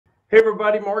Hey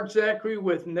everybody, Mark Zachary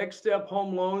with Next Step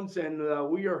Home Loans, and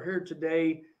we are here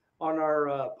today on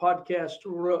our podcast,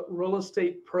 Real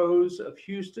Estate Pros of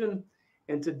Houston.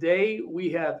 And today we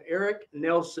have Eric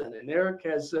Nelson, and Eric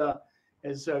has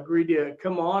agreed to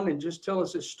come on and just tell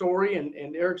us his story.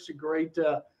 And Eric's a great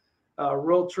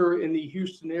realtor in the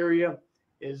Houston area,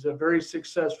 is very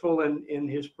successful in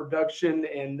his production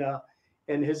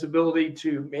and his ability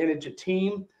to manage a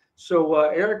team. So,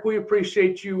 Eric, we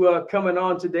appreciate you coming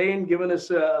on today and giving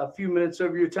us a few minutes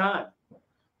of your time.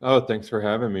 Oh, thanks for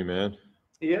having me, man.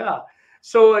 Yeah.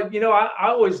 So, I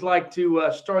always like to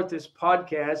start this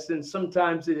podcast, and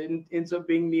sometimes it ends up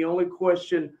being the only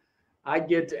question I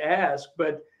get to ask,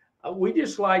 but we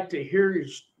just like to hear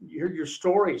your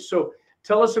story. So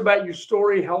tell us about your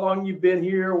story, how long you've been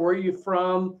here, where you're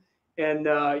from, and,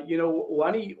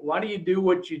 why do you do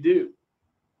what you do?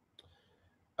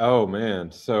 Oh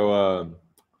man, so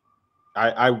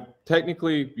I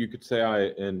technically you could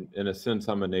say in a sense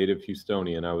I'm a native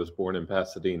Houstonian. I was born in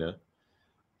Pasadena,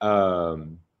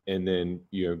 and then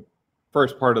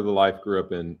first part of the life grew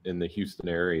up in the Houston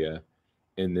area,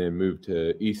 and then moved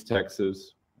to East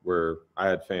Texas where I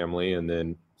had family, and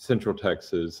then Central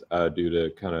Texas due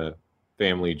to kind of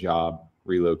family job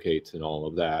relocates and all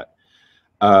of that.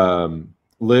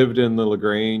 Lived in the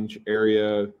LaGrange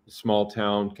area, small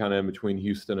town, kind of in between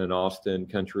Houston and Austin,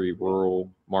 country,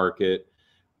 rural market.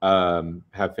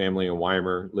 Have family in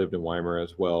Weimar, lived in Weimar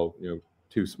as well,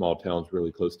 two small towns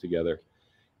really close together.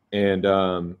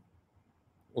 And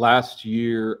last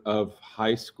year of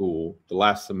high school, the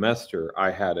last semester I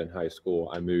had in high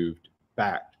school, I moved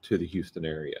back to the Houston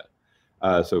area.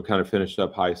 So kind of finished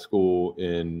up high school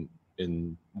in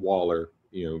Waller,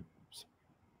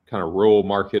 kind of rural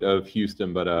market of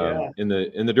Houston, but in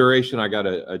the duration, I got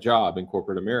a job in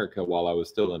corporate America while I was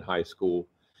still in high school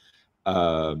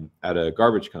at a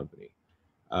garbage company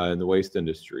in the waste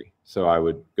industry. So I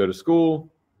would go to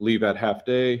school, leave at half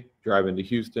day, drive into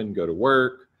Houston, go to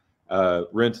work,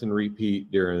 rinse and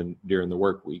repeat during the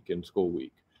work week and school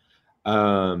week.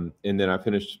 And then I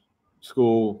finished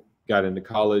school, got into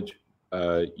college.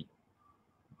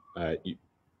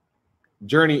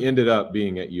 Journey ended up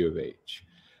being at U of H.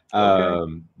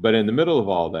 Okay. But in the middle of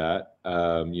all that,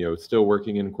 still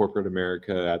working in corporate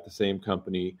America at the same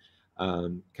company,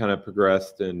 kind of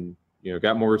progressed and,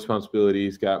 got more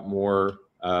responsibilities, got more,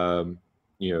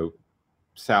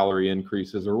 salary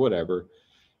increases or whatever.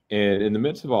 And in the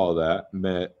midst of all of that,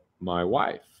 met my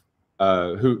wife,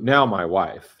 my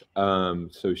wife.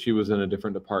 So she was in a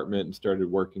different department and started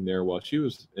working there while she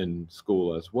was in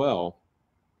school as well.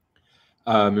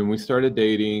 And we started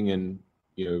dating and,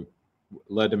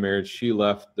 led to marriage. She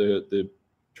left the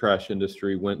trash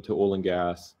industry, went to oil and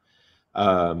gas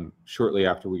shortly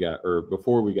after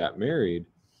before we got married.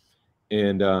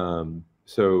 And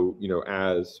so,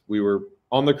 as we were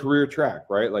on the career track,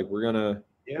 right? Like we're gonna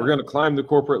climb the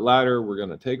corporate ladder, we're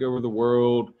gonna take over the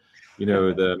world,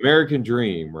 the American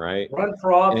dream, right? Run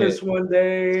for office one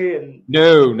day and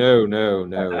no.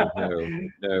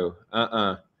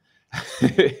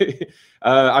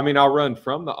 I mean, I'll run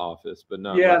from the office, but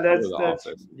not that's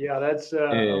office. That's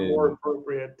a more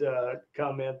appropriate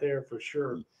comment there for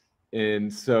sure.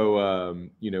 And so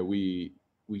we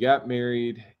got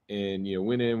married and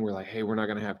went in. We're like, hey, we're not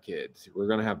gonna have kids. We're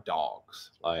gonna have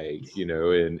dogs,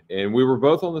 and we were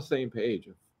both on the same page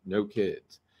of no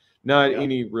kids. Not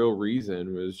any real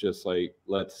reason. It was just like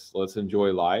let's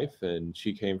enjoy life. And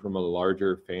she came from a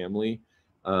larger family.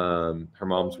 Her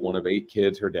mom's one of 8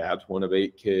 kids. Her dad's one of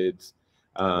 8 kids.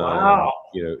 Wow.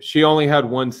 She only had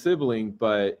one sibling,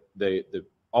 but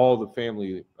all the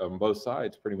family on both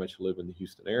sides pretty much live in the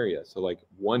Houston area. So like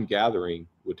one gathering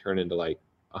would turn into like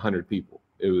 100 people.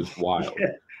 It was wild.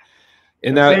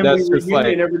 And that's just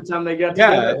like every time they got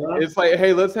together. Huh? It's like,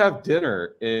 hey, let's have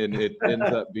dinner, and it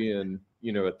ends up being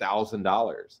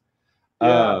 $1,000.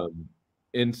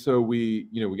 And so we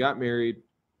got married,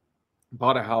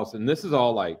 bought a house, and this is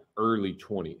all like early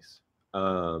 20s.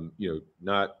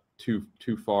 Not too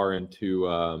far into.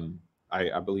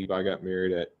 I believe I got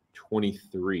married at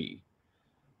 23.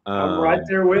 I'm right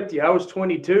there with you. I was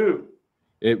 22.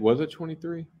 It was at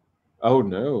 23. Oh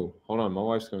no, hold on, my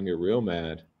wife's gonna get real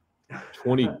mad.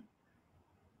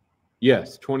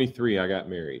 23. I got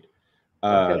married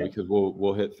because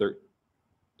we'll hit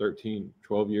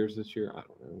 12 years this year. I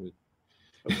don't know.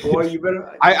 Boy, you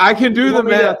better. I can do the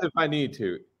math if I need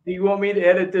to. Do you want me to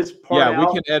edit this part out? Yeah, we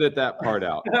can edit that part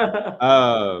out.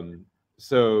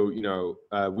 So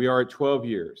we are at 12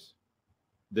 years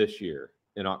this year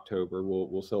in October.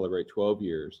 We'll celebrate 12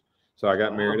 years. So I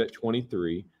got married at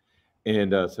 23,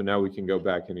 and so now we can go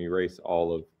back and erase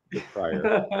all of the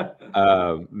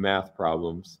prior math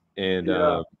problems. And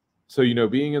Yeah. so,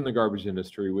 being in the garbage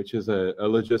industry, which is a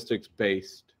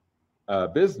logistics-based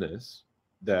business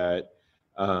that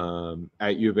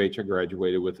at U of H, I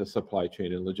graduated with a supply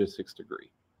chain and logistics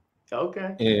degree.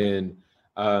 Okay. And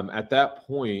at that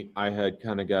point, I had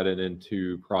kind of gotten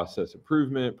into process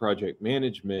improvement, project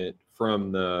management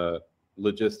from the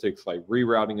logistics, like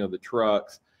rerouting of the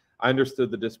trucks. I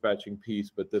understood the dispatching piece,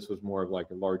 but this was more of like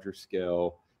a larger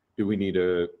scale. Do we need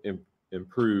to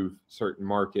improve certain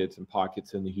markets and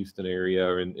pockets in the Houston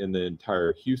area and in the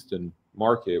entire Houston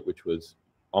market, which was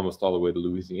almost all the way to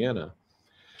Louisiana?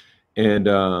 And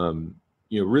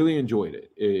really enjoyed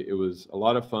it. It was a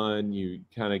lot of fun. You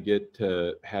kind of get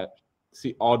to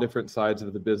see all different sides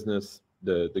of the business,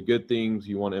 the good things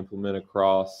you want to implement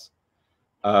across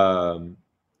the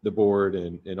board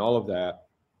and all of that.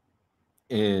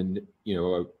 And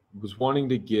I was wanting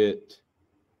to get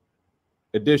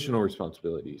additional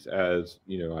responsibilities as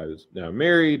I was now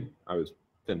married. I was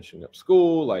finishing up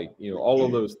school, like all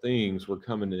of those things were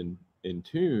coming in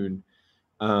tune.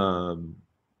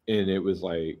 And it was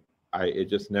like it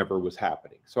just never was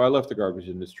happening. So I left the garbage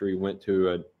industry, went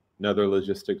to another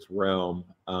logistics realm,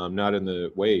 not in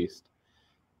the waste.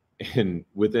 And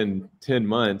within 10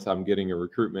 months, I'm getting a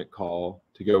recruitment call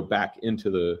to go back into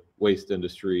the waste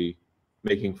industry,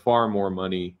 making far more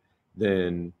money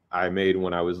than I made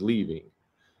when I was leaving.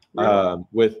 Really?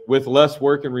 With less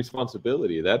work and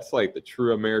responsibility. That's like the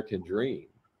true American dream.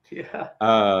 Yeah.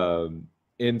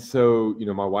 And so,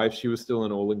 my wife, she was still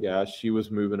in oil and gas. She was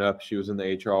moving up. She was in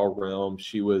the HR realm.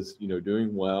 She was,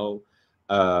 doing well.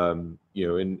 And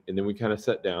then we kind of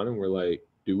sat down and we're like,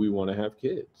 do we want to have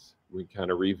kids? We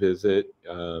kind of revisit.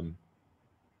 I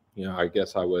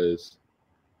guess it was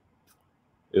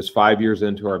 5 years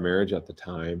into our marriage at the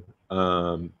time.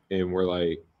 And we're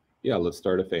like, yeah, let's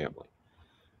start a family.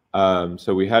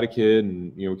 So we had a kid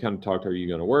and, we kind of talked, are you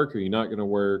going to work? Are you not going to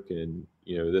work? And,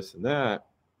 this and that.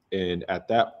 And at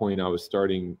that point, I was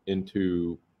starting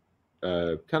into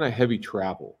kind of heavy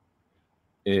travel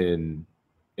in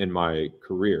my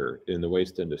career in the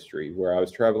waste industry, where I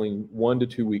was traveling 1 to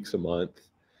 2 weeks a month,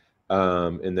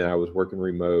 and then I was working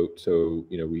remote. So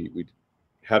we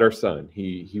had our son.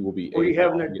 He will be 8 Were you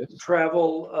having in to August.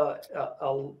 travel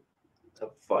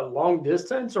a long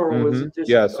distance, or was it just?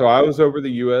 Yeah, so I was over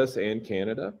the U.S. and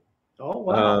Canada. Oh,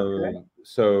 wow. Okay.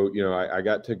 So I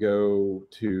got to go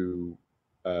to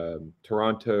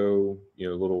Toronto, a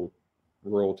little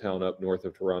rural town up north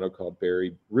of Toronto called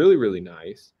Barrie. Really, really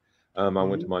nice. I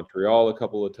went to Montreal a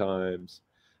couple of times,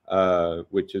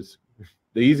 which is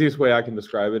the easiest way I can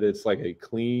describe it. It's like a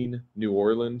clean New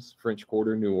Orleans, French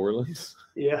Quarter, New Orleans.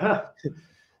 Yeah.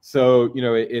 So,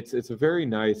 it's a very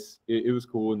nice, it was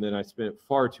cool. And then I spent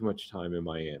far too much time in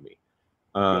Miami.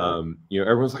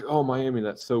 Everyone's like, oh, Miami,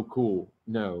 that's so cool.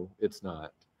 No, it's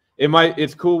not.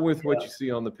 It's cool with what you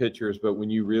see on the pictures, but when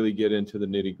you really get into the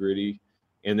nitty gritty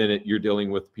and then you're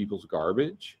dealing with people's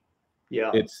garbage,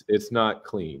 it's not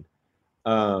clean.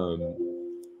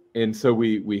 And so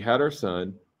we had our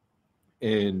son,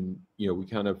 and, we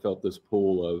kind of felt this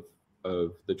pull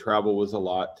of the travel was a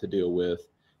lot to deal with.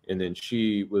 And then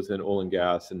she was in oil and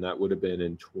gas, and that would have been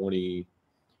in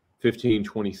 2015,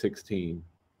 2016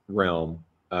 realm,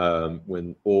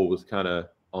 when oil was kind of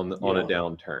on a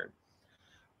downturn.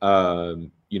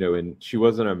 And she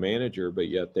wasn't a manager, but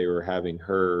yet they were having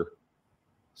her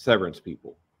severance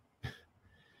people.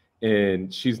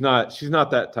 And she's not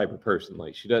that type of person.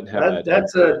 Like, she doesn't have that.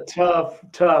 That's a tough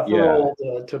role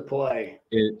to play.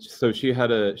 So she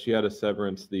had a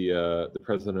severance the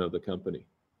president of the company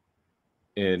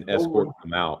and escort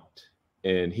him out.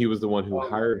 And he was the one who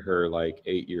hired her like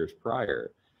 8 years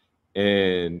prior.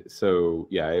 And so,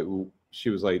 she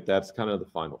was like, that's kind of the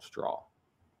final straw.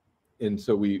 And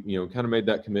so we, kind of made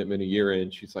that commitment a year in.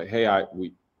 She's like, hey,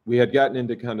 we had gotten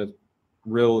into kind of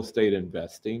real estate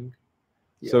investing,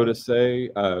 so to say.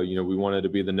 We wanted to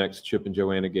be the next Chip and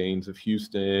Joanna Gaines of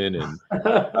Houston. And,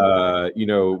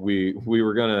 we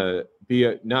were going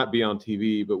to not be on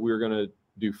TV, but we were going to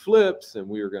do flips, and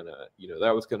we were going to,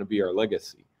 that was going to be our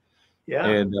legacy. Yeah.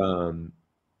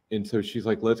 And so she's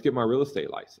like, let's get my real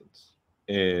estate license.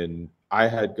 And I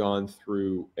had gone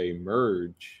through a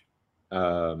merge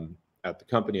at the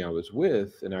company I was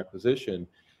with, an acquisition,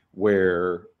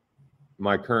 where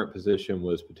my current position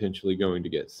was potentially going to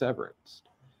get severance.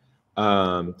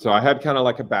 So I had kind of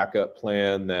like a backup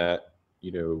plan that,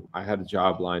 I had a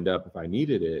job lined up if I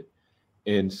needed it.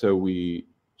 And so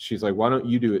she's like, why don't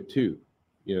you do it too?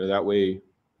 That way,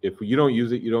 if you don't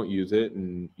use it, you don't use it.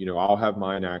 And, I'll have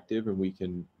mine active, and we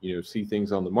can, see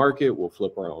things on the market. We'll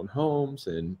flip our own homes,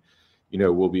 and,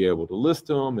 we'll be able to list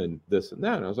them and this and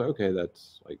that. And I was like, okay,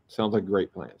 that's like, sounds like a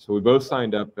great plan. So we both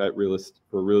signed up at real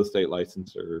estate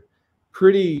licensor,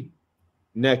 pretty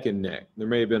neck and neck. There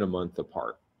may have been a month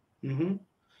apart. Mm-hmm.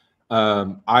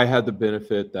 I had the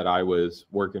benefit that I was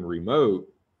working remote,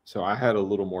 so I had a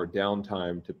little more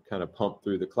downtime to kind of pump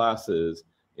through the classes,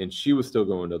 and she was still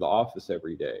going to the office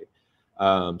every day.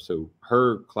 So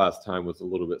her class time was a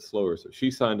little bit slower. So she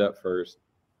signed up first,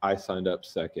 I signed up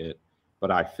second,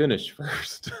 but I finished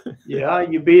first. Yeah,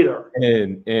 you beat her.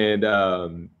 And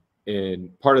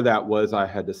part of that was I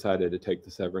had decided to take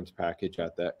the severance package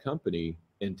at that company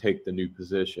and take the new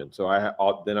position. So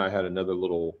then I had another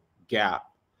little gap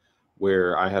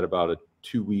where I had about a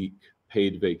 2-week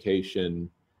paid vacation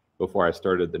before I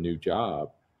started the new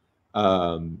job,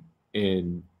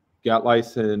 and got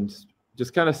licensed.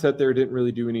 Just kind of sat there, didn't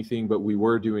really do anything, but we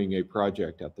were doing a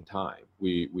project at the time.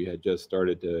 We had just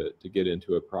started to get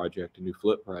into a project, a new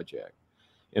flip project,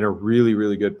 in a really,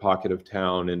 really good pocket of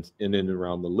town and in and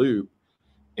around the loop.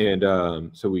 And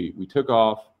so we took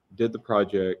off, did the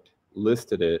project,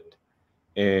 listed it,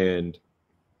 and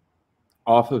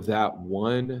off of that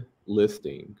one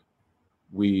listing,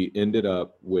 we ended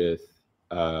up with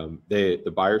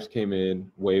the buyers came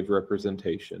in, waived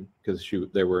representation because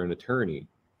they were an attorney.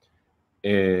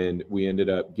 And we ended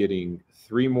up getting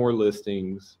 3 more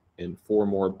listings and 4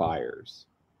 more buyers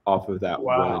off of that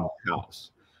one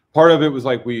house. Part of it was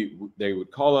like they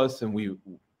would call us and we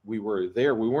were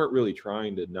there. We weren't really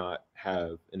trying to not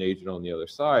have an agent on the other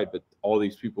side, but all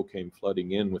these people came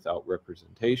flooding in without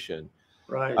representation.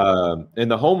 Right.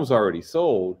 And the home was already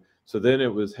sold. So then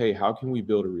it was, hey, how can we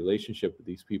build a relationship with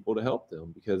these people to help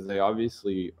them? Because they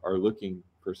obviously are looking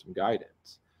for some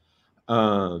guidance.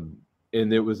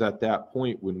 And it was at that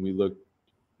point when we looked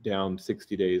down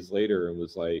 60 days later and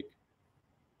was like,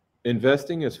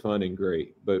 investing is fun and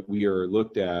great, but we are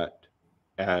looked at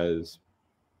as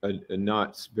a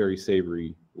not very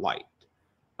savory light.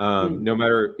 No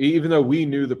matter, even though we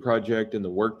knew the project and the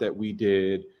work that we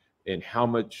did and how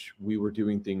much we were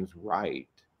doing things right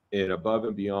and above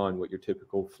and beyond what your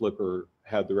typical flipper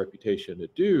had the reputation to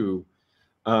do,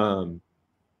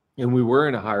 and we were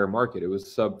in a higher market. It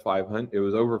was sub 500. It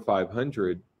was over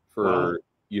 500 for,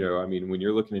 I mean, when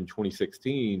you're looking in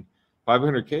 2016,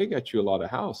 500K got you a lot of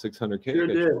house, 600K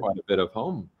got you quite a bit of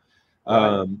home.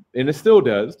 And it still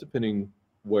does, depending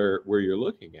where you're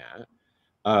looking at.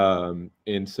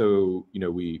 And so,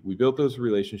 we built those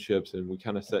relationships and we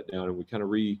kind of sat down and we kind of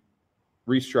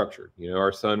restructured.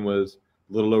 Our son was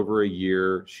a little over a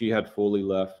year. She had fully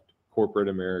left corporate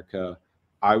America.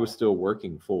 I was still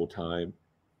working full time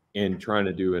and trying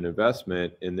to do an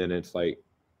investment. And then it's like,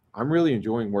 I'm really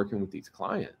enjoying working with these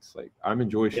clients. Like I'm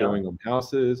enjoying showing them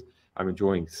houses. I'm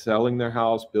enjoying selling their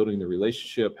house, building the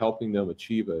relationship, helping them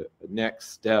achieve a next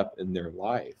step in their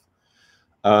life.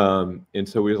 And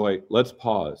so we was like, let's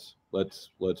pause.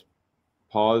 Let's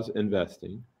pause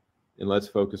investing and let's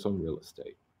focus on real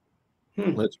estate.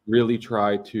 Let's really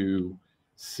try to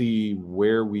see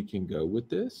where we can go with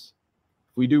this.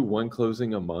 If we do 1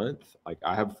 closing a month, like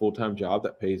I have a full-time job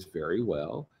that pays very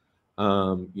well.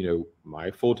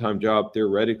 My full-time job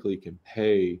theoretically can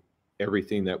pay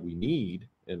everything that we need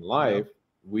in life.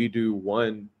 We do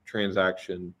 1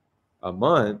 transaction a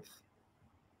month,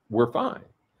 we're fine.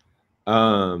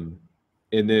 And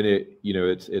then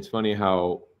it's funny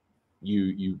how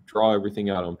you draw everything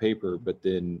out on paper, but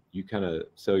then you kind of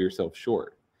sell yourself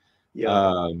short.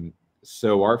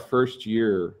 So our first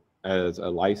year as a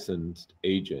licensed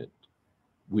agent,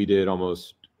 we did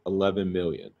almost 11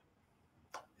 million.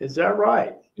 Is that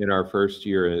right? In our first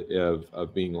year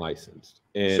of being licensed.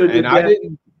 And, so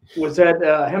was that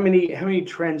how many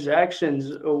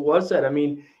transactions was that? I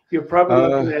mean, you're probably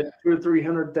looking at $200,000 or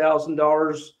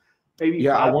 $300,000, maybe.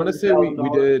 Yeah, I want to say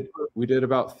we did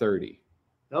about 30.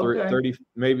 Okay. 30,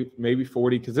 maybe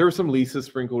 40, because there were some leases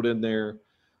sprinkled in there.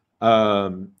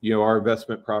 Our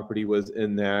investment property was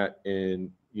in that,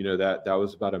 and that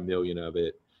was about $1 million of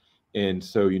it. And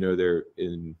so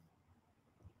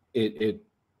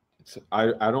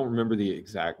I don't remember the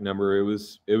exact number. It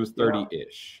was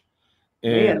 30-ish.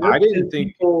 And I didn't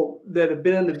think people that have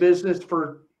been in the business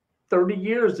for 30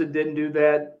 years that didn't do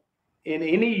that in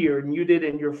any year, and you did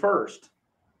in your first.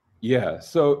 Yeah.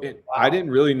 So I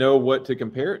didn't really know what to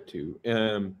compare it to.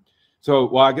 I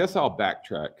guess I'll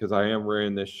backtrack because I am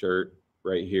wearing this shirt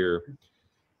right here.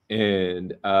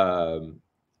 And, my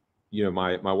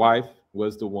wife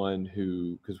was the one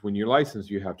because when you're licensed,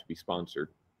 you have to be sponsored.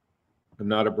 I'm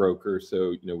not a broker.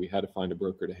 So, we had to find a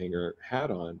broker to hang her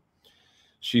hat on.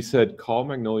 She said, call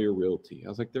Magnolia Realty. I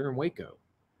was like, they're in Waco.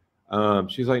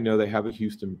 She's like, no, they have a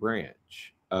Houston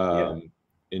branch.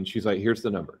 and she's like, here's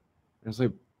the number. And I was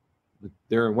like,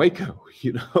 they're in Waco,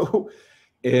 you know?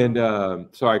 And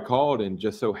so I called, and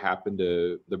just so happened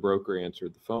the broker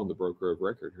answered the phone, the broker of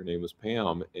record. Her name was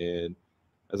Pam. And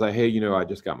I was like, hey, you know, I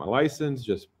just got my license,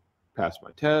 just passed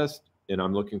my test, and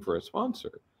I'm looking for a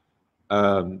sponsor.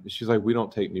 She's like, we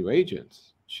don't take new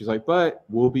agents. She's like, but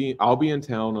I'll be in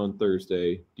town on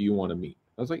Thursday. Do you want to meet?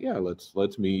 I was like, yeah,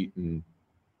 let's meet and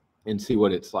see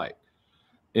what it's like.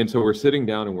 And so we're sitting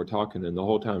down and we're talking, and the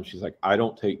whole time she's like, I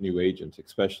don't take new agents,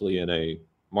 especially in a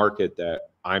market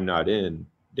that I'm not in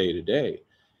day to day.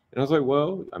 And I was like,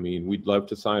 well, I mean, we'd love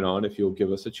to sign on if you'll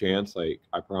give us a chance. Like,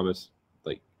 I promise,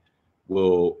 like,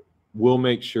 we'll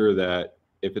make sure that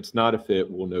if it's not a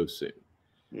fit, we'll know soon.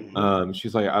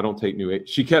 She's like, I don't take new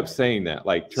agents. She kept saying that,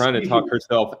 like trying to talk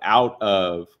herself out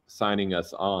of signing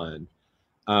us on.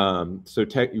 So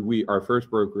our first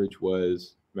brokerage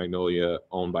was Magnolia,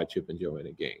 owned by Chip and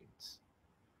Joanna Gaines.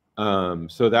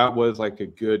 So that was like a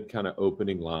good kind of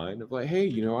opening line of like, hey,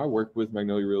 you know, I work with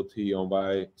Magnolia Realty, owned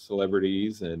by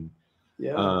celebrities, and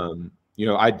you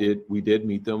know, we did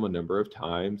meet them a number of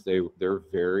times. They're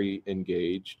very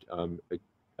engaged,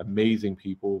 amazing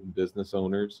people, business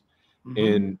owners,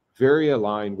 and very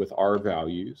aligned with our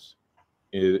values,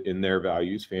 in their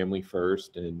values, family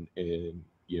first, and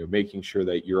you know, making sure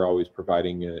that you're always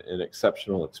providing an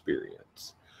exceptional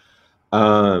experience.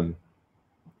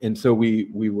 And so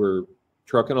we were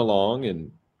trucking along,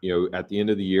 and you know, at the end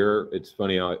of the year, it's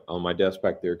funny, on my desk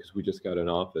back there, because we just got an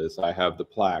office, I have the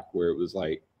plaque where it was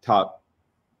like top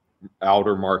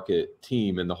outer market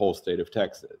team in the whole state of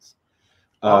Texas.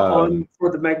 For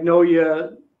the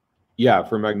Magnolia. Yeah,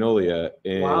 for Magnolia,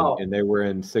 and Wow. and they were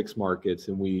in 6 markets,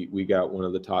 and we got one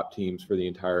of the top teams for the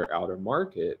entire outer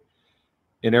market.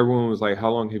 And everyone was like,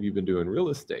 how long have you been doing real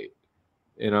estate?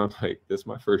 And I'm like, this is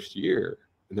my first year.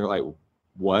 And they're like,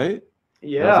 what?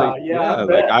 Yeah,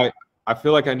 like I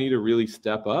feel like I need to really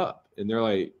step up. And they're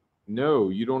like, no,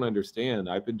 you don't understand.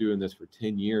 I've been doing this for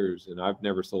 10 years and I've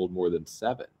never sold more than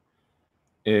 7.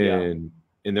 And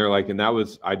they're like, and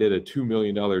I did a $2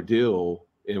 million deal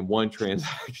in one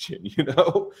transaction, you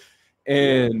know?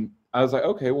 And I was like,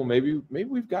 okay, well, maybe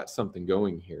we've got something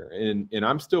going here. And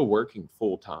I'm still working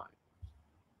full time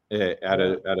at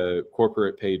a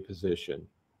corporate paid position.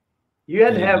 You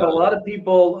had to have a lot of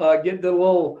people get the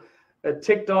little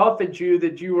ticked off at you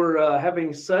that you were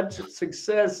having such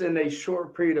success in a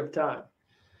short period of time.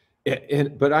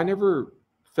 But I never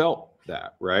felt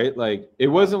that, right? Like, it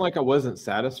wasn't like I wasn't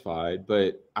satisfied,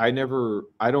 but I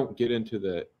don't get into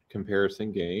the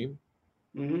comparison game.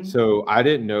 So I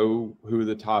didn't know who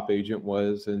the top agent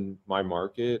was in my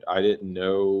market. I didn't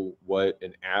know what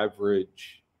an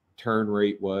average turn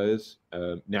rate was.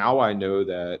 Now I know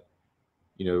that,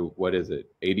 you know, what is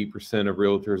it? 80% of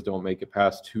realtors don't make it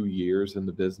past 2 years in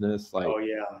the business. Like,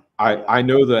 I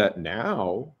know that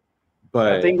now,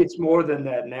 but I think it's more than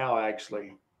that now,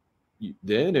 actually.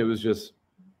 Then it was just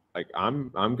like,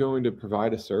 I'm going to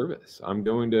provide a service. I'm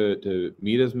going to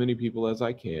meet as many people as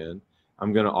I can.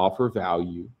 I'm going to offer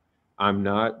value. I'm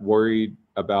not worried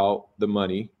about the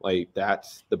money. Like,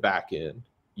 that's the back end.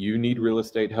 You need real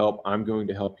estate help, I'm going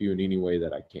to help you in any way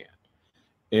that I can.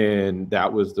 And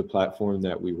that was the platform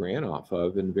that we ran off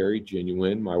of, and very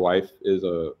genuine. My wife is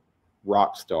a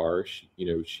rock star.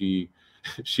 She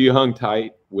hung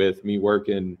tight with me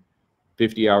working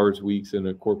 50 hours weeks in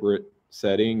a corporate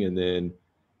setting, and then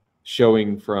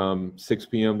showing from 6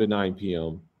 p.m. to 9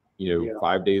 p.m.,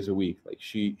 5 days a week. Like,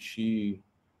 she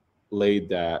laid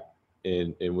that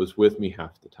and was with me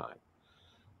half the time.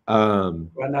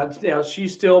 Now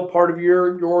she's still part of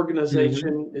your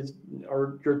organization,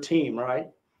 or your team, right?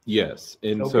 Yes.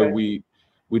 And so we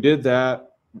did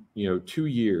that, 2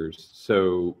 years.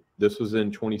 So this was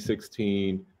in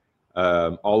 2016.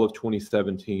 All of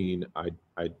 2017,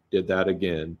 I did that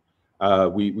again.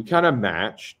 We kind of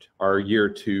matched our year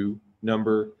 2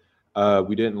 number.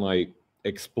 We didn't like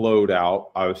explode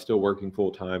out. I was still working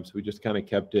full time, so we just kind of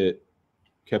kept it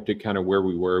kind of where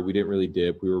we were. We didn't really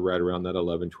dip. We were right around that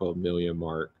 11-12 million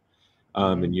mark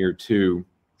in year 2.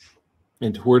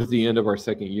 And towards the end of our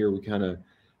second year, we kind of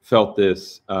felt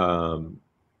this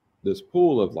this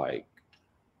pull of like,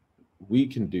 we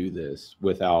can do this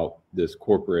without this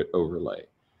corporate overlay.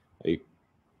 Like,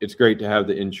 it's great to have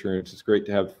the insurance, it's great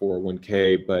to have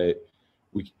 401k, but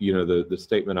the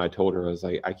statement I told her, I was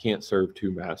like, I can't serve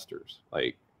 2 masters.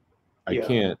 Like, I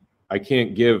can't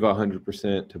give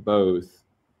 100% to both.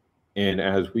 And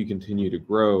as we continue to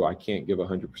grow, I can't give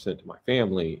 100% to my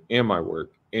family and my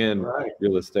work and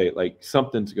real estate. Like,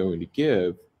 something's going to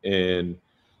give. And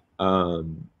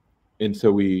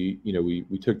so we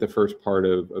took the first part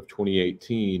of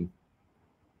 2018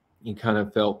 and kind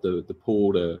of felt the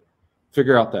pull to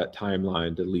figure out that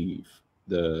timeline to leave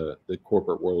the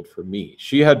corporate world for me.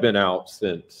 She had been out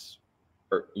since,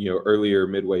 earlier,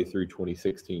 midway through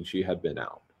 2016, she had been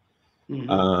out.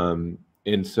 Mm-hmm.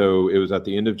 And so it was at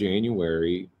the end of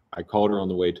January. I called her on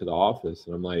the way to the office,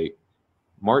 and I'm like,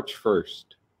 March 1st,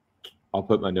 I'll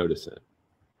put my notice in.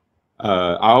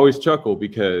 I always chuckle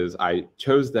because I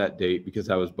chose that date because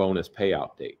that was bonus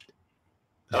payout date.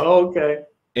 Oh, okay.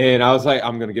 And I was like,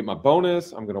 I'm going to get my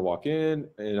bonus. I'm going to walk in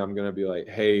and I'm going to be like,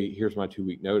 hey, here's my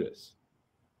 2-week notice.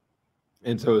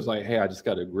 And so it's like, hey, I just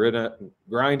got to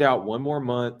grind out one more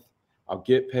month. I'll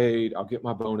get paid. I'll get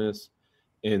my bonus.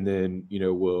 And then,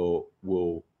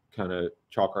 we'll kind of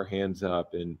chalk our hands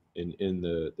up and in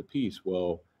the piece.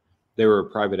 Well, they were a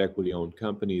private equity owned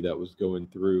company that was going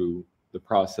through the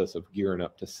process of gearing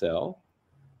up to sell,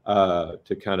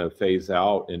 to kind of phase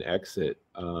out and exit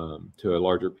to a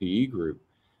larger PE group.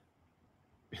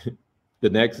 The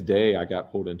next day I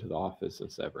got pulled into the office and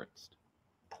severanced.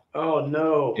 Oh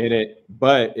no.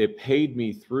 But it paid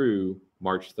me through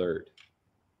March 3rd.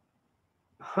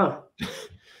 Huh.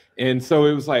 And so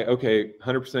it was like, okay,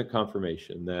 100%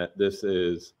 confirmation that this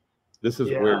is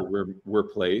where we're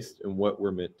placed and what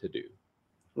we're meant to do.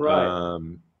 Right.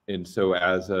 And so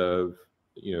as of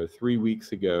 3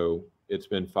 weeks ago, it's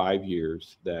been 5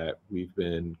 years that we've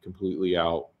been completely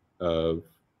out of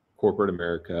corporate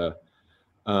America.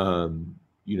 I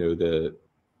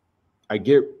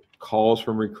get calls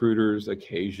from recruiters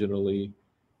occasionally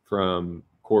from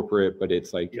corporate, but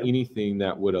it's like anything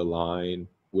that would align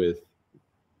with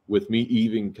me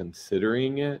even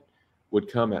considering it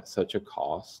would come at such a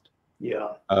cost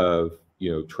of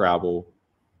travel.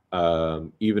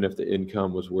 Even if the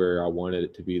income was where I wanted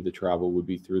it to be, the travel would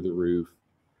be through the roof.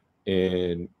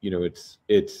 And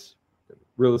it's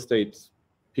real estate's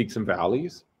peaks and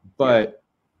valleys, but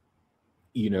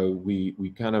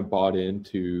we kind of bought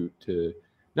into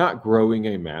not growing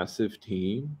a massive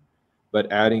team,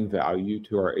 but adding value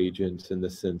to our agents in the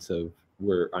sense of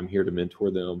where I'm here to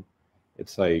mentor them.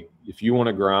 It's like, if you want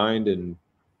to grind and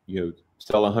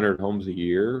sell 100 homes a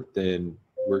year, then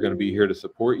we're going to be here to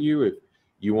support you. If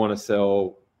you want to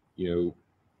sell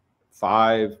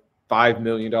 $5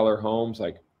 million homes,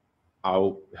 like,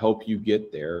 I'll help you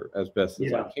get there as best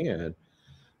as I can.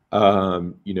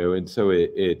 And so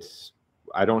it's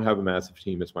I don't have a massive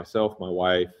team. It's myself, my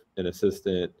wife, an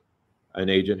assistant, an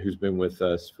agent who's been with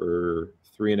us for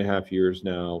 3.5 years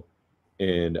now,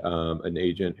 and an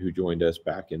agent who joined us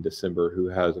back in December who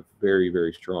has a very,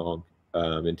 very strong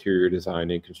interior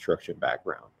design and construction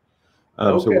background.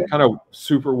 So we're kind of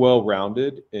super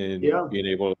well-rounded in being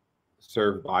able to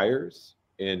serve buyers.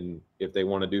 And if they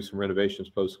want to do some renovations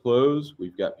post-close,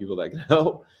 we've got people that can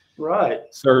help. Right.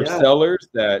 Serve sellers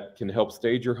that can help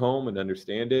stage your home and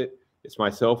understand it. It's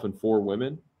myself and 4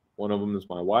 women. One of them is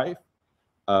my wife.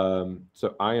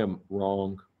 So I am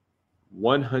wrong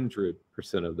 100%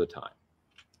 of the time.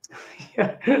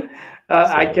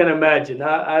 I can imagine.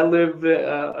 I lived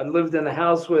in a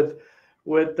house with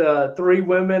 3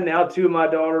 women. Now 2 of my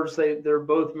daughters, they're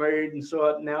both married, and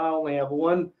so now I only have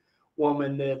one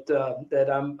woman that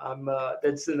I'm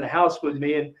that's in the house with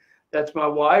me, and that's my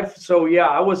wife. So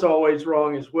I was always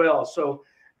wrong as well. So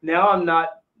now I'm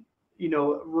not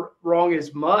wrong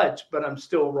as much, but I'm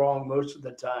still wrong most of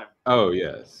the time. Oh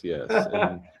yes.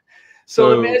 And so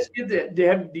let me ask you that: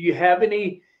 do you have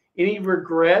any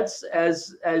regrets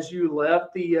as you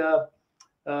left the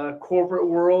corporate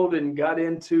world and got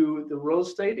into the real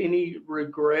estate? Any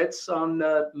regrets on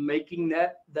making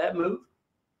that move?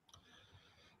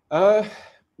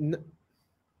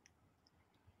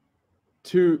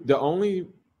 To the only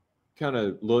kind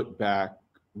of look back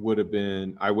would have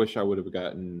been, I wish I would have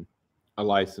gotten a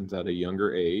license at a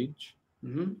younger age,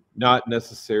 not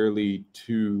necessarily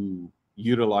to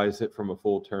utilize it from a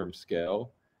full-term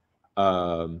scale,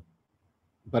 but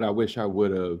I wish I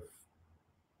would have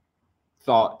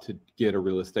thought to get a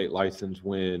real estate license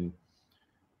when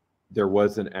there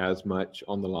wasn't as much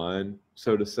on the line,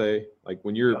 so to say. Like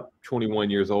when you're 21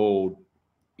 years old,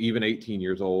 even 18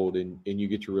 years old, and you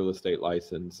get your real estate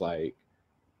license, like,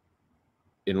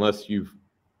 unless you've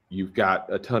got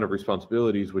a ton of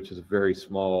responsibilities, which is a very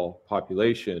small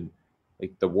population,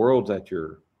 like the world's at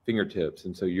your fingertips.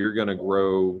 And so you're going to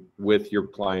grow with your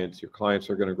clients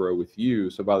are going to grow with you.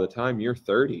 So by the time you're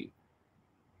 30,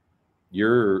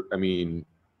 your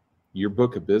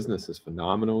book of business is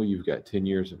phenomenal. You've got 10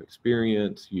 years of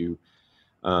experience.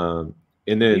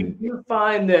 And then you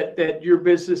find that your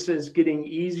business is getting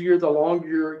easier the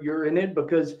longer you're in it,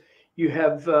 because you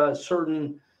have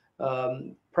certain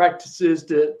practices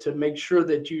to make sure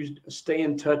that you stay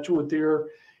in touch with your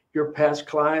your past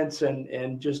clients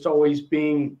and just always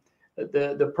being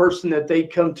the person that they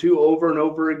come to over and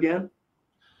over again?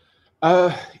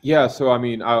 Yeah. So, I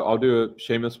mean, I'll do a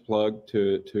shameless plug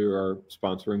to our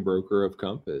sponsoring broker of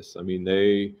Compass. I mean,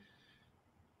 they're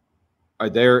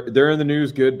in the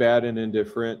news, good, bad, and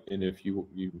indifferent. And if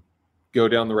you go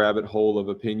down the rabbit hole of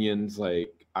opinions,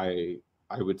 like I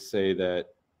would say that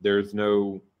there's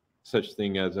no such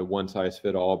thing as a one size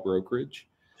fit all brokerage.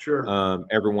 Sure.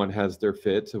 Everyone has their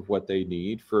fits of what they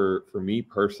need. For me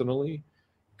personally,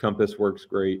 Compass works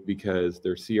great because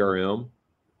their CRM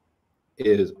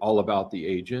is all about the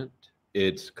agent.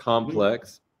 It's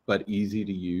complex but easy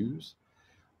to use.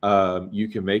 You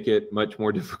can make it much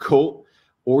more difficult,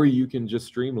 or you can just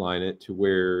streamline it to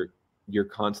where you're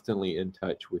constantly in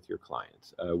touch with your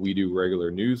clients. We do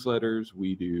regular newsletters.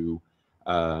 We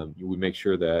make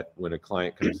sure that when a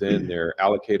client comes in, they're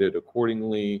allocated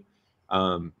accordingly.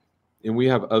 And we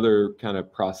have other kind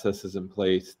of processes in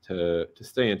place to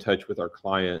stay in touch with our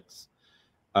clients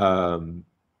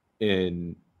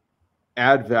and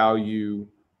add value,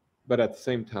 but at the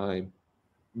same time,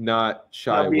 not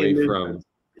shy away from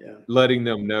letting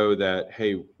them know that,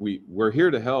 hey, we're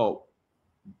here to help,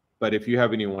 but if you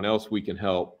have anyone else we can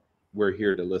help, we're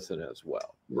here to listen as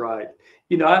well. Right.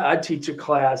 You know, I teach a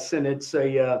class, and it's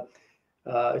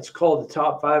called the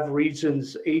Top 5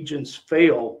 Reasons Agents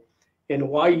Fail, and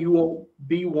why you won't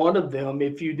be one of them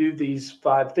if you do these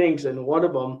 5 things. And one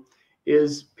of them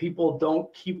is people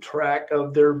don't keep track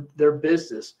of their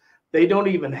business. They don't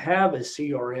even have a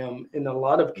CRM in a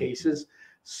lot of cases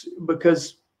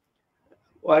because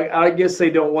I guess they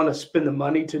don't want to spend the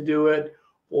money to do it,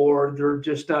 or they're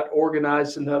just not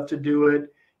organized enough to do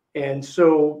it. And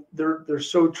so they're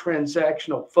so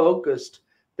transactional focused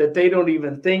that they don't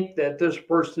even think that this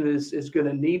person is going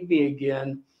to need me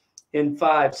again in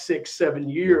 5, 6, 7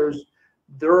 years.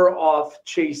 They're off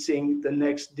chasing the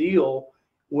next deal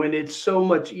when it's so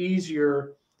much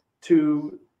easier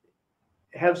to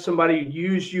have somebody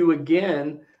use you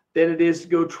again than it is to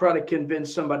go try to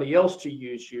convince somebody else to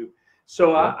use you.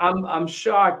 So yeah. I'm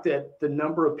shocked at the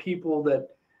number of people that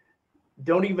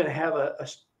don't even have a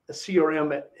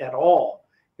CRM at all.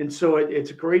 And so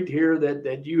it's great to hear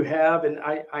that you have. And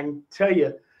I can tell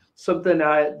you something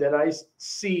that I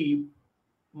see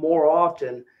more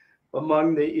often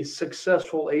among the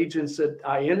successful agents that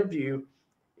I interview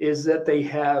is that they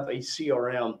have a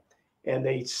CRM and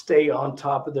they stay on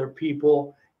top of their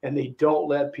people and they don't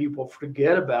let people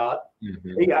forget about,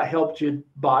 hey, I helped you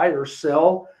buy or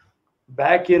sell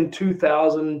back in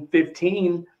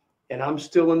 2015 and I'm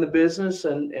still in the business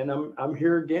and I'm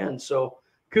here again. So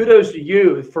kudos to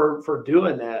you for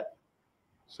doing that.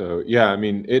 So, yeah, I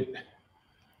mean,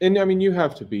 you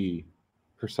have to be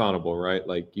personable, right?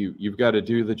 Like you've got to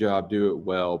do the job, do it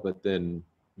well, but then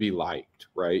be liked,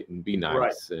 right? And be nice.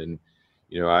 Right. And,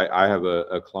 I have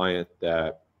a client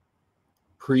that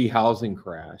pre-housing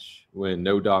crash, when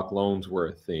no doc loans were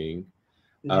a thing.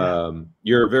 Yeah.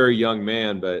 You're a very young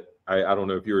man, but I don't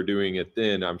know if you were doing it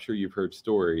then. I'm sure you've heard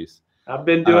stories. I've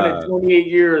been doing it 28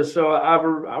 years, so I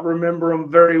remember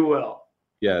them very well.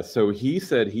 Yeah, so he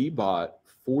said he bought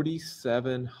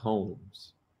 47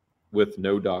 homes with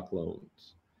no doc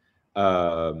loans.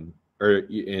 Wow.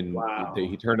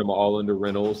 He turned them all into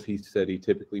rentals. He said he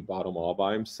typically bought them all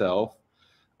by himself.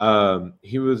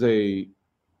 He was a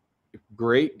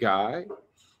great guy,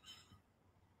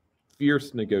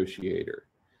 fierce negotiator,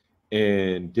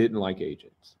 and didn't like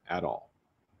agents at all.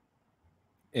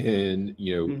 And,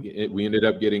 we ended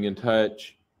up getting in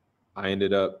touch. I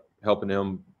ended up helping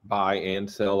him buy and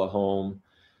sell a home.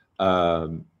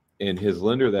 And his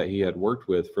lender that he had worked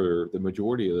with for the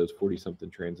majority of those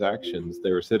 40-something transactions,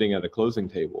 they were sitting at a closing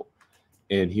table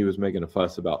and he was making a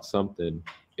fuss about something.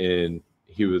 And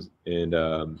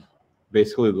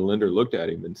basically the lender looked at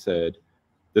him and said,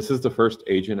 "This is the first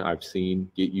agent I've seen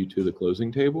get you to the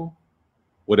closing table.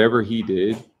 Whatever he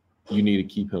did, you need to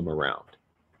keep him around.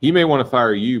 He may want to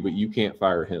fire you, but you can't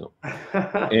fire him."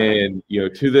 And,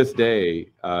 to this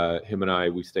day, him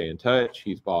and we stay in touch.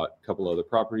 He's bought a couple other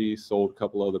properties, sold a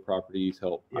couple other properties,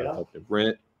 helped him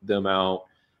rent them out.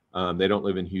 They don't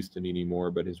live in Houston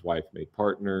anymore, but his wife made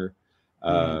partner.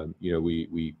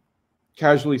 We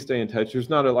casually stay in touch. There's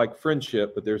not a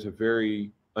friendship, but there's a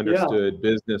very understood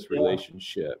business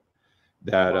relationship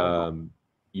that,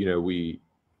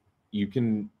 you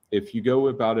can, if you go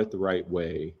about it the right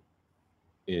way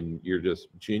and you're just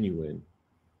genuine,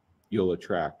 you'll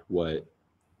attract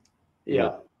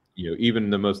even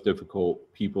the most difficult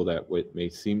people that what may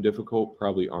seem difficult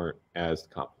probably aren't as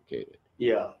complicated.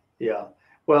 Yeah.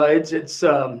 Well, it's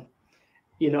I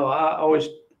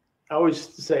I always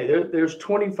say there's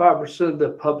 25% of the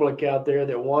public out there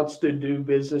that wants to do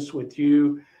business with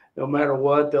you no matter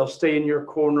what. They'll stay in your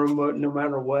corner no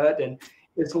matter what. And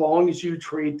as long as you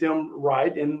treat them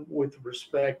right and with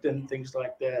respect and things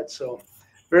like that. So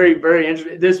very, very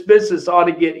interesting. This business ought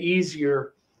to get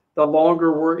easier the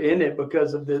longer we're in it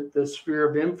because of the sphere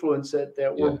of influence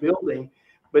that we're building.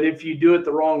 But if you do it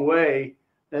the wrong way,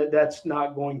 that's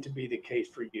not going to be the case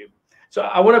for you. So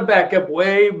I want to back up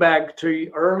way back to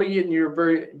early in your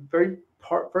very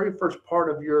first part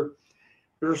of your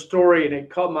story, and it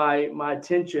caught my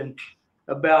attention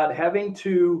about having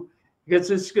to, because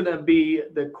this is going to be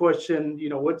the question, you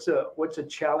know, what's a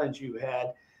challenge you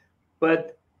had,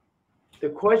 but the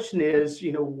question is,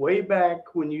 you know, way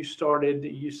back when you started,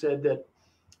 you said that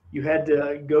you had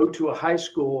to go to a high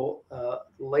school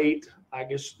late, I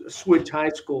guess, switch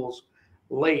high schools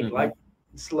late, like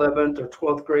 11th or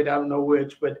 12th grade, I don't know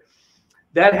which, but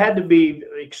that had to be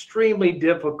extremely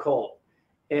difficult.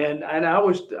 And I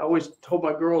always told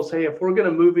my girls, hey, if we're going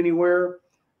to move anywhere,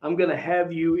 I'm going to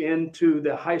have you into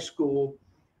the high school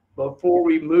before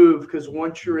we move, because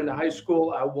once you're in the high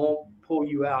school, I won't pull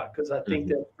you out, because I think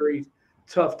that's a very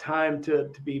tough time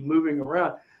to be moving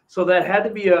around. So that had to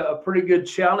be a pretty good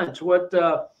challenge.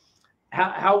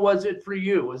 How was it for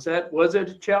you? Was it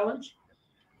a challenge?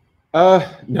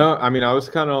 No, I mean, I was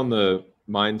kind of on the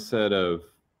mindset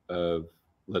of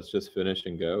let's just finish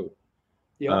and go.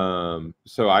 Yeah.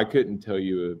 So I couldn't tell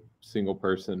you a single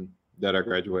person that I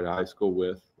graduated high school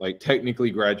with, like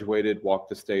technically graduated, walked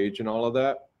the stage and all of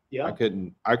that. Yeah. I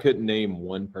couldn't name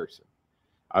one person.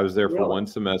 I was there for one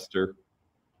semester.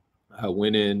 I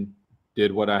went in,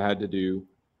 did what I had to do,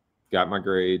 got my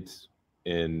grades,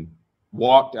 and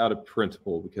walked out of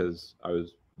principal because I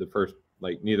was the first,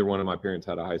 like neither one of my parents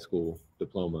had a high school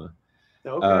diploma.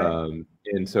 Okay.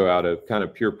 And so out of kind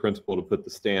of pure principle to put the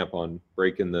stamp on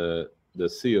breaking the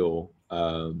seal,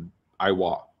 I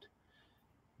walked.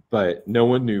 But no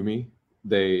one knew me.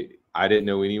 I didn't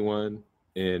know anyone.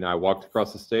 And I walked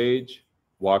across the stage,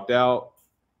 walked out,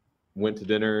 went to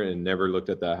dinner, and never looked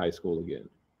at that high school again.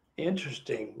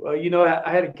 Interesting. Well, you know,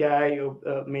 I had a guy,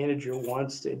 a manager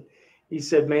once, and he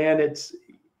said, man,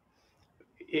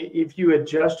 if you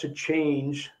adjust to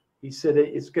change, he said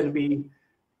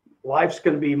life's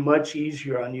going to be much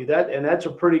easier on you. That's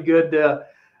a pretty good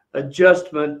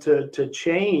adjustment to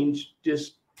change.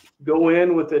 Just go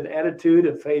in with an attitude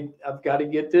of, hey, I've got to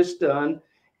get this done,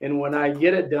 and when I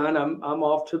get it done, I'm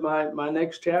off to my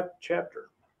next chapter.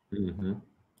 Mm-hmm.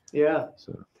 Yeah.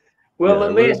 So, well,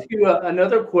 let me ask you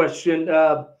another question.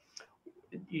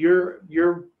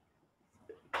 You're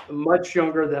much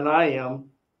younger than I am,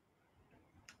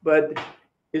 but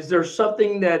is there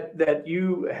something that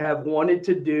you have wanted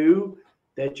to do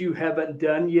that you haven't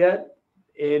done yet,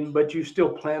 but you still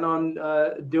plan on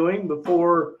doing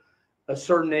before a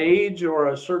certain age or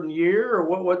a certain year, or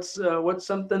what's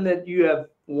something that you have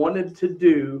wanted to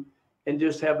do and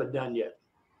just haven't done yet?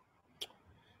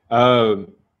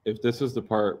 If this is the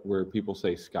part where people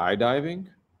say skydiving,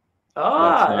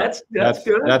 that's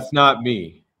good. That's not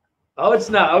me. Oh,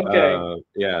 it's not. Okay.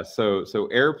 Yeah. So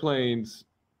airplanes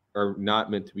are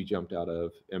not meant to be jumped out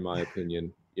of, in my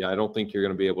opinion. Yeah, I don't think you're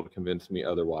going to be able to convince me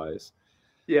otherwise.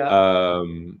 Yeah.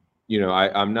 You know,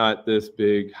 I'm not this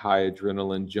big high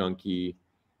adrenaline junkie.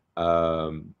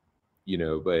 You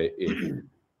know, but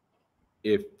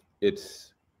if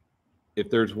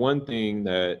there's one thing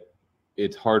that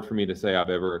it's hard for me to say I've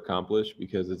ever accomplished,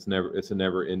 because it's a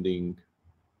never ending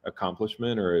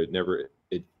accomplishment, or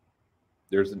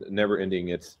there's a never ending.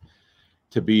 It's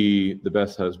to be the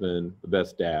best husband, the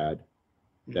best dad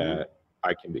that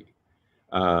I can be.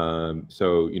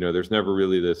 So, you know, there's never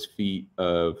really this feat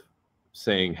of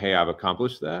saying, hey, I've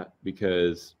accomplished that,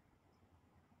 because,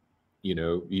 you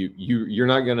know, you're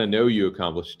not going to know you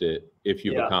accomplished it if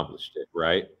you've accomplished it.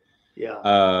 Right.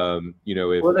 Yeah. You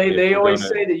know, if they always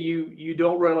say that you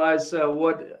don't realize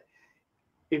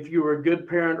if you were a good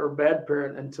parent or bad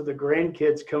parent until the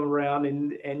grandkids come around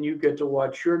and you get to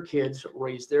watch your kids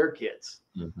raise their kids.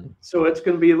 Mm-hmm. So it's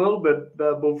going to be a little bit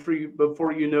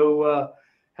before you know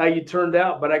how you turned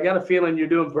out. But I got a feeling you're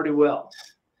doing pretty well.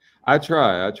 I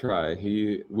try.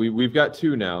 We've got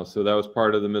two now. So that was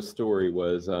part of the story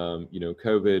was, you know,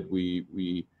 COVID,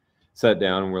 we sat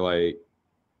down and we're like,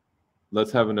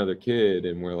 let's have another kid.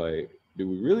 And we're like, do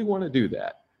we really want to do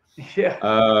that? Yeah.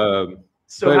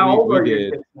 So how old are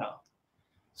your kids now?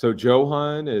 So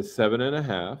Johan is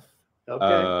 7.5.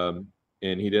 Okay.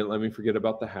 And he didn't let me forget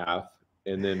about the half.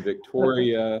 And then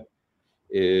Victoria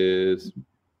is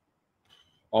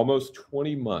almost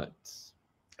 20 months.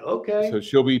 Okay. So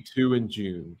she'll be 2 in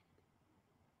June.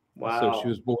 So she Wow.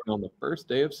 was born on the first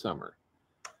day of summer.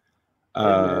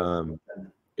 Goodness.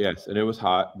 Yes, and it was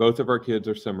hot. Both of our kids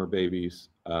are summer babies.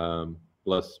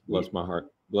 Bless my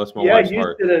heart. Bless my Yeah, wife's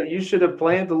heart. you should have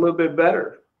planned a little bit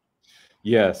better.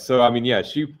 Yeah. So I mean, yeah,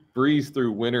 she breezed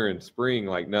through winter and spring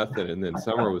like nothing, and then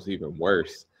summer was even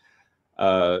worse.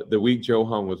 The week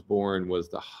Johan was born was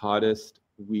the hottest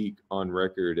week on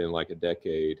record in like a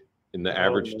decade. And the Oh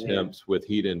average man. temps with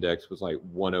heat index was like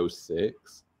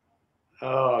 106.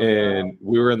 Oh And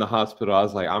we were in the hospital. I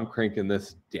was like, I'm cranking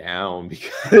this down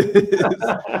because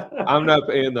God. I'm not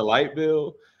paying the light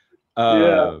bill.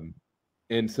 Yeah.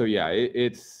 And so, yeah,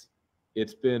 it's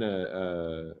been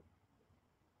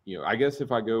I guess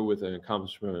if I go with an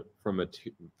accomplishment from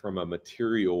a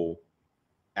material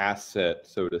asset,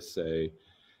 so to say,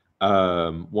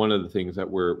 one of the things that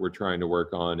we're trying to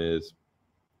work on is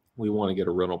we want to get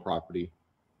a rental property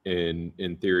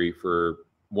in theory for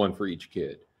one for each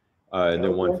kid, and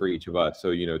then one Okay. for each of us.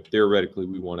 So, theoretically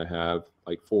we want to have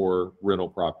like 4 rental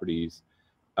properties,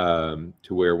 to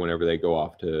where whenever they go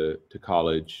off to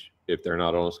college, if they're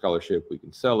not on a scholarship, we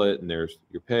can sell it and there's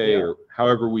your pay, Yeah. or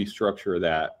however we structure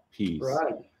that piece.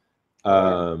 Right.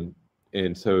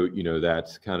 And so,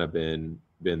 that's kind of been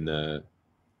the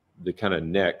kind of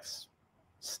next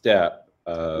step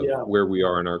of Yeah. where we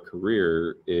are in our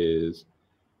career, is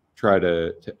try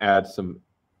to add some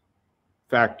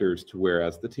factors to where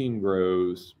as the team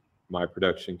grows, my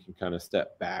production can kind of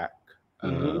step back,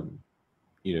 Mhm.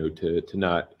 to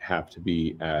not have to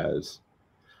be as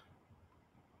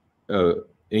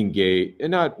engaged,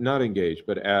 and not engaged,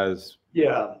 but as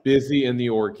Yeah. busy in the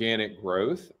organic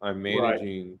growth. I'm Right.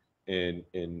 managing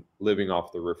and living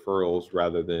off the referrals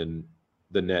rather than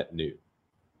the net new.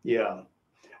 Yeah.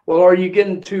 Well, are you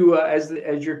getting to as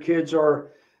your kids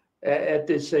are at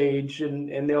this age,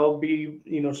 and they'll be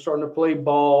starting to play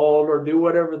ball or do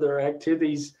whatever their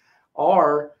activities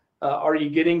are? Are you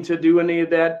getting to do any of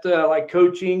that, like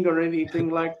coaching or anything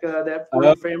like that for Uh,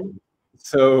 your family?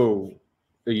 so,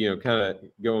 kind of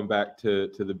going back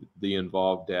to the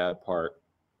involved dad part,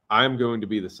 I'm going to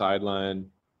be the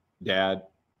sideline dad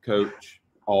coach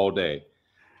all day.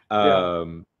 Yeah.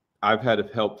 I've had to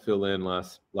help fill in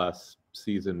last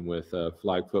season with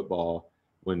flag football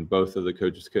when both of the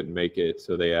coaches couldn't make it,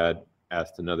 so they had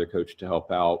asked another coach to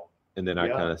help out, and then I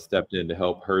Yeah. kind of stepped in to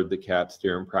help herd the cats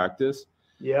during practice.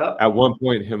 Yeah. At one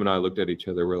point, him and I looked at each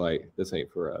other. We're like, "This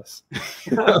ain't for us."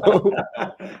 You know?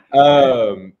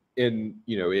 And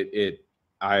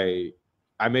I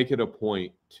make it a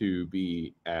point to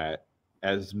be at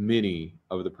as many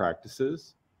of the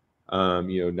practices,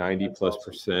 90 That's plus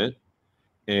awesome. percent,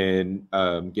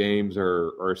 and games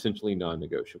are essentially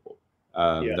non-negotiable,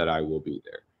 Yeah. that I will be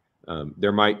there.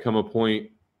 There might come a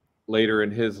point later in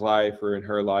his life or in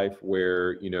her life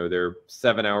where they're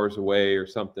 7 hours away or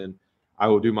something. I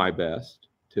will do my best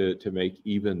to make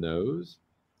even those.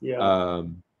 Yeah.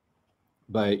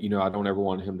 But I don't ever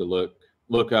want him to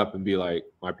look up and be like,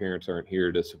 my parents aren't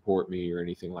here to support me or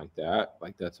anything like that.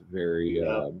 Like, that's a very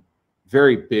Yeah.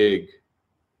 very big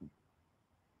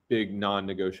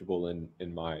non-negotiable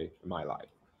in my life.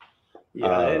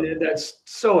 Yeah. And that's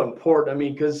so important. I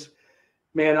mean, because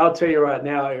man, I'll tell you right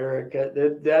now, Erika,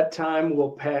 that time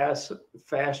will pass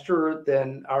faster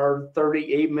than our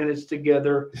 38 minutes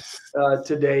together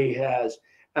today has.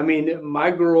 I mean,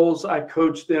 my girls, I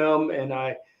coached them, and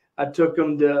I took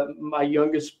them to, my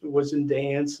youngest was in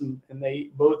dance, and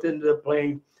they both ended up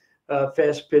playing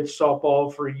fast pitch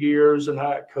softball for years, and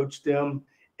I coached them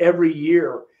every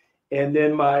year. And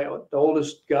then the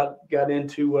oldest got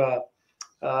into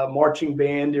marching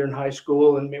band during high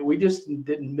school, and we just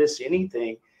didn't miss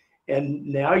anything. And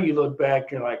now you look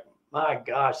back, and you're like, my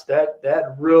gosh,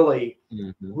 that really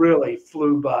Mhm. really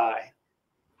flew by.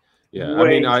 Yeah, I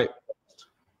mean, Way.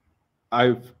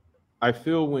 I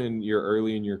feel when you're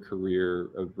early in your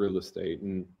career of real estate,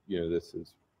 and this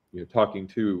is talking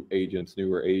to agents,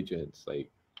 newer agents, like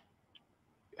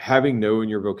having no in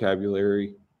your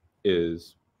vocabulary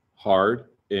is hard,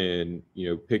 and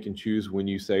pick and choose when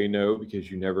you say no, because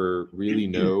you never really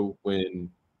know when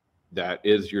that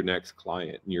is your next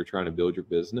client and you're trying to build your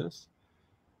business.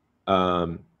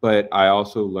 But I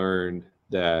also learned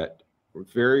that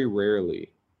very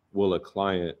rarely will a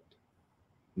client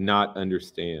not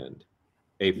understand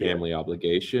a Yeah. family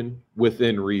obligation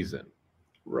within reason.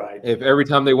 Right. If every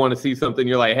time they want to see something,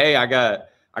 you're like, "Hey, I got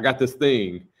this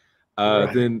thing,"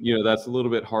 Right. then that's a little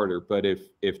bit harder. But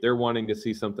if they're wanting to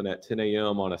see something at 10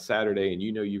 a.m. on a Saturday, and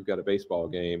you've got a baseball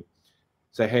game,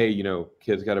 say, "Hey,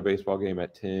 kids got a baseball game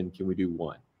at 10. Can we do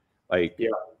one?" Like, Yeah.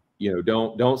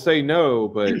 don't say no,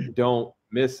 but don't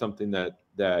miss something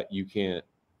that you can't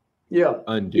Yeah. Give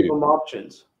undo. them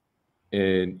options.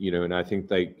 And, you know, and I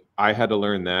think like I had to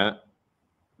learn that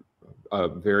a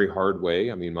very hard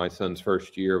way. I mean, my son's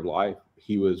first year of life,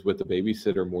 he was with the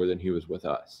babysitter more than he was with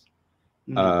us.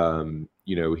 You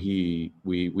know,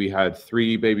 we had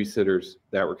 3 babysitters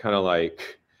that were kind of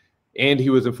like, and he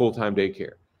was in full-time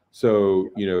daycare. So,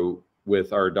 you know,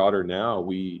 with our daughter now,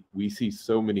 we see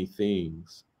so many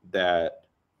things that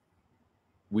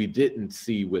we didn't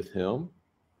see with him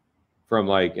from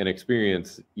like an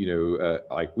experience, you know,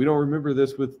 like we don't remember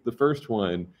this with the first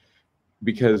one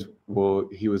because, well,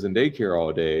 he was in daycare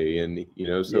all day, and, you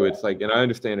know, so it's like, and I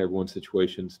understand everyone's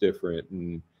situation's different,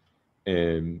 and,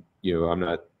 you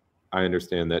know, I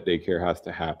understand that daycare has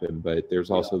to happen, but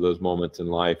there's also those moments in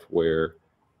life where,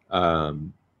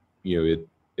 you know,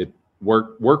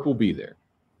 work will be there,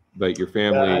 but your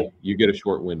family, you get a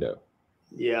short window.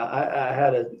 Yeah, I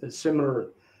had a similar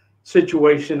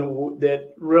situation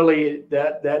that really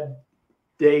that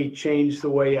day changed the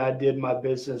way I did my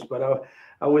business. But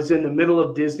I was in the middle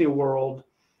of Disney World,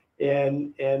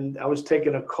 and I was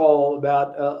taking a call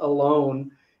about a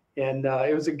loan, and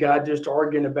it was a guy just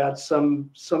arguing about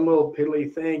some little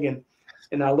piddly thing,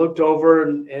 and I looked over,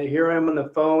 and here I am on the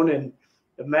phone, and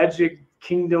the Magic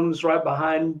Kingdom's right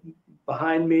behind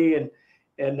me,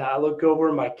 and I look over,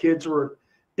 and my kids were,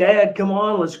 Dad, come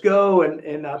on, let's go,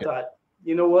 and I thought,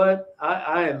 you know what,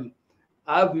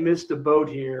 I've missed a boat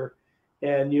here,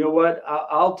 and you know what,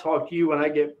 I'll talk to you when I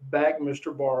get back,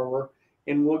 Mr. Borrower,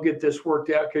 and we'll get this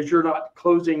worked out, because you're not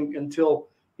closing until,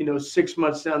 you know, 6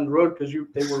 months down the road, because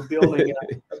they were building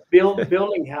a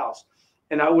building house,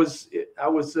 and I was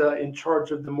in charge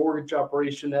of the mortgage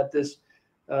operation at this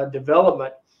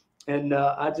development, and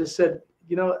I just said,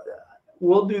 you know,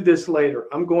 we'll do this later.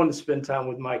 I'm going to spend time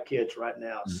with my kids right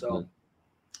now. So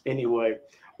anyway,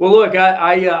 well, look,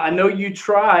 I know you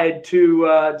tried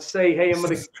to say, hey, I'm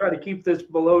going to try to keep this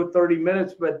below 30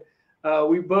 minutes, but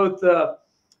we both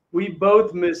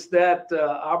missed that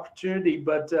opportunity.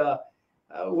 But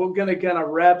we're going to kind of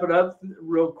wrap it up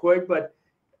real quick. But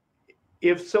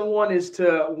if someone is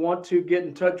to want to get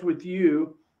in touch with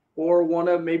you or want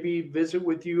to maybe visit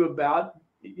with you about,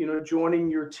 you know, joining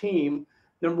your team,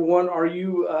 number one, are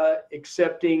you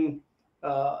accepting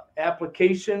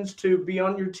applications to be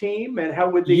on your team, and how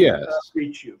would they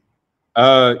reach you?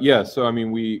 Yeah. So, I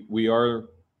mean, we are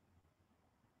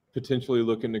potentially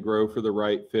looking to grow for the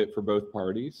right fit for both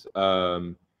parties.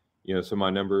 You know, so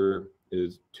my number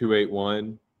is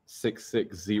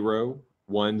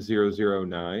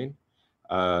 281-660-1009.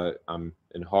 I'm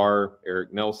in Har,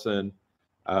 Eric Nelson.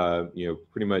 You know,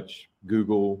 pretty much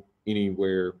Google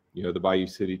anywhere, you know, the Bayou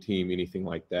City Team, anything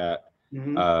like that,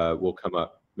 will come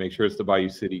up. Make sure it's the Bayou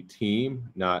City Team,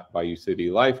 not Bayou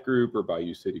City Life Group or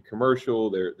Bayou City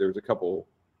Commercial. There's a couple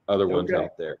other ones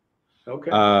out there.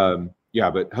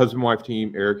 Yeah, but husband wife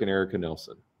team, Eric and Erika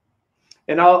Nelson.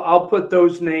 And I'll put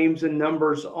those names and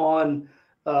numbers on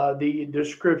the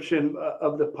description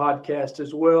of the podcast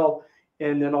as well,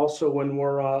 and then also when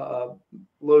we're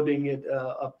loading it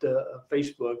up to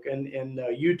Facebook and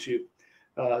YouTube.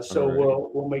 So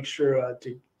we'll make sure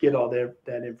to get all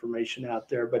that information out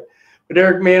there. But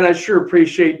Eric, man, I sure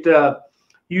appreciate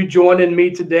you joining me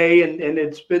today, and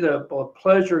it's been a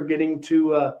pleasure getting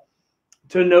to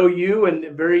know you, and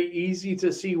very easy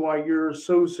to see why you're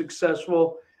so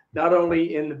successful, not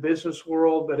only in the business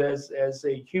world, but as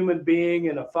a human being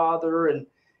and a father, and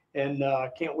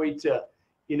can't wait to,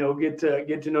 you know, get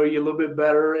to know you a little bit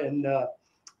better, and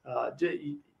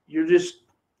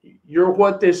you're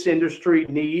what this industry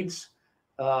needs,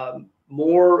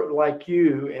 more like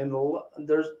you. And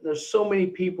there's so many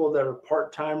people that are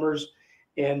part-timers,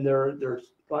 and they're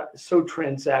so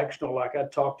transactional, like I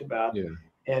talked about,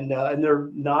 and they're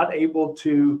not able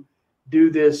to do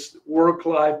this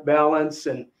work-life balance,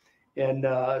 and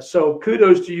so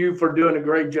kudos to you for doing a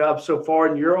great job so far.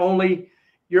 And you're only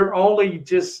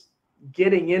just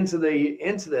getting into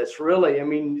this, really. I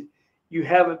mean, you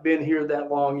haven't been here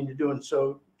that long, and you're doing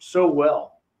so well.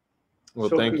 Well,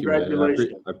 so thank you, man.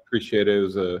 I appreciate it. It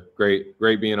was a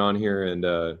great being on here, and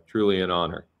truly an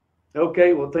honor.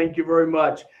 Okay, well, thank you very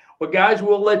much. Well, guys,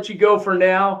 we'll let you go for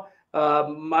now.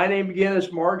 My name again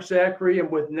is Mark Zachary. I'm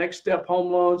with Next Step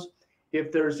Home Loans.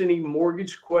 If there's any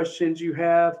mortgage questions you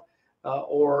have,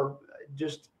 or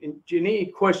just any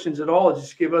questions at all,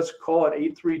 just give us a call at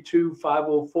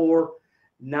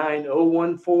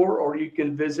 832-504-9014, or you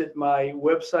can visit my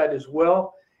website as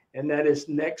well, and that is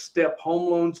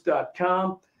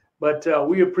nextstephomeloans.com. But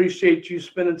we appreciate you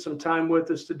spending some time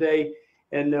with us today,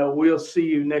 and we'll see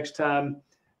you next time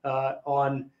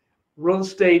on Real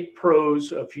Estate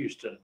Pros of Houston.